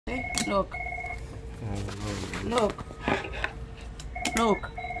Look. Look.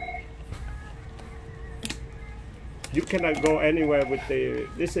 Look. You cannot go anywhere with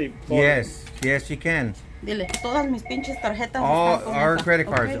this. Yes, yes, you can. Dile, todas mis pinches tarjetas. All our credit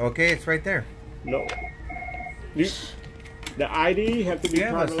cards. Okay, it's right there. No. The ID have to be. You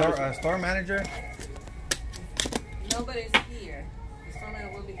have a store manager. Nobody's here. The store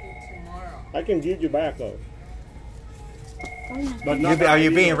manager will be here tomorrow. I can give you back though. But Are you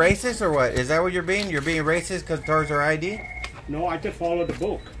being racist or what? Is that what you're being? You're being racist because towards our ID? No, I just follow the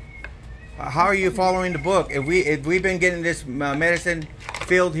book. How are you following the book? If we've been getting this medicine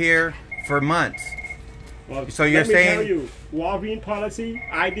filled here for months. Well, so you're saying? Let me tell you, Walgreens policy,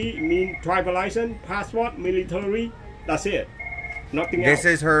 ID mean driver license, passport, military. That's it. Nothing else.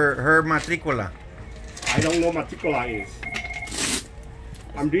 This is her matricula. I don't know matricula is.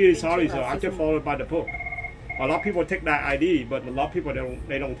 I'm really sorry, sir. I just follow by the book. A lot of people take that ID, but a lot of people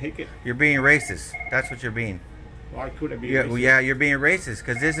they don't take it. You're being racist. That's what you're being. Why could I be racist? Well, yeah, you're being racist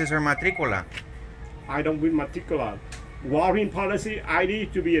because this is her matricula. I don't read matricula. Walgreens policy ID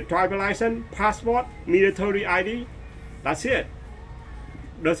to be a driver license, passport, military ID. That's it.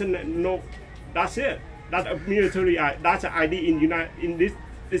 Doesn't no. That's it. That's a military. That's an ID in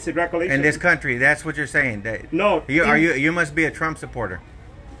this regulation. In this country, that's what you're saying. That no. You must be a Trump supporter.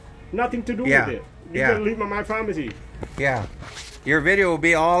 Nothing to do with it. You can leave my pharmacy. Yeah, your video will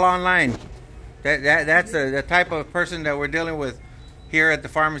be all online. That's the type of person that we're dealing with here at the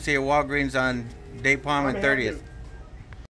pharmacy at Walgreens on Day Palm and 30th.